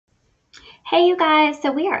Hey you guys,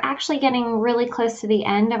 so we are actually getting really close to the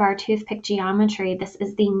end of our toothpick geometry. This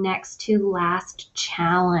is the next to last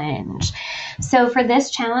challenge. So for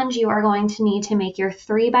this challenge, you are going to need to make your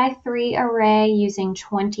 3x3 array using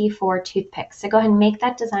 24 toothpicks. So go ahead and make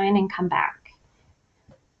that design and come back.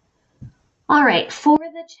 All right, for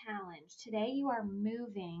the challenge, today you are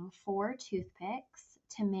moving 4 toothpicks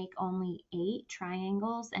to make only 8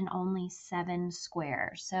 triangles and only 7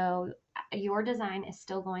 squares. So your design is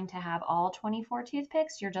still going to have all 24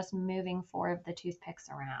 toothpicks. You're just moving 4 of the toothpicks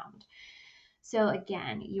around. So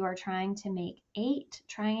again, you are trying to make 8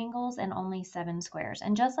 triangles and only 7 squares.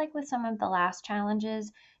 And just like with some of the last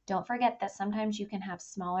challenges, don't forget that sometimes you can have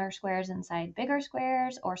smaller squares inside bigger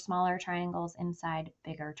squares or smaller triangles inside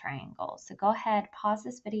bigger triangles. So go ahead, pause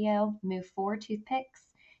this video, move 4 toothpicks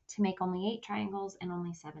to make only 8 triangles and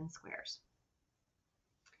only 7 squares.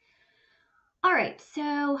 All right,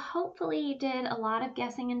 so hopefully you did a lot of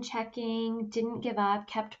guessing and checking, didn't give up,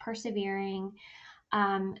 kept persevering. So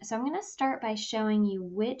I'm going to start by showing you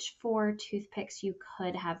which 4 toothpicks you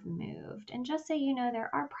could have moved. And just so you know,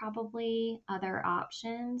 there are probably other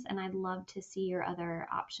options, and I'd love to see your other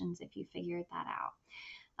options if you figured that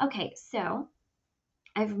out. Okay, so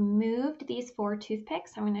I've moved these 4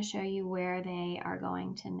 toothpicks. I'm going to show you where they are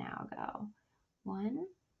going to now go. 1,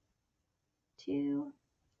 2,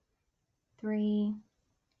 3,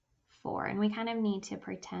 4. And we kind of need to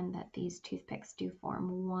pretend that these toothpicks do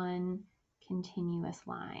form one continuous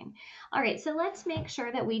line. All right, so let's make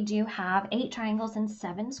sure that we do have 8 triangles and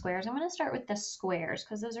 7 squares. I'm going to start with the squares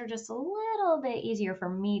because those are just a little bit easier for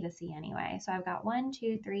me to see anyway. So I've got 1,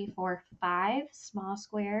 2, 3, 4, 5 small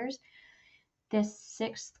squares, this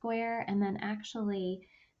 6th square, and then actually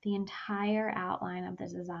the entire outline of the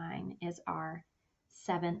design is our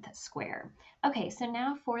 7th square. Okay, so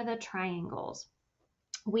now for the triangles.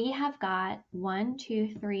 We have got 1,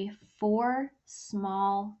 2, 3, 4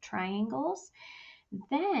 small triangles.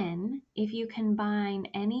 Then, if you combine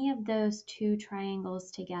any of those 2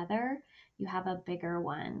 triangles together, you have a bigger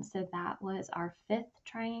one. So that was our 5th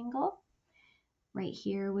triangle. Right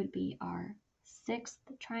here would be our 6th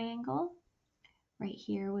triangle. Right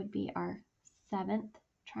here would be our 7th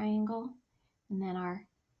triangle. And then our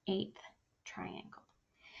 8th triangle.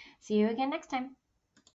 See you again next time.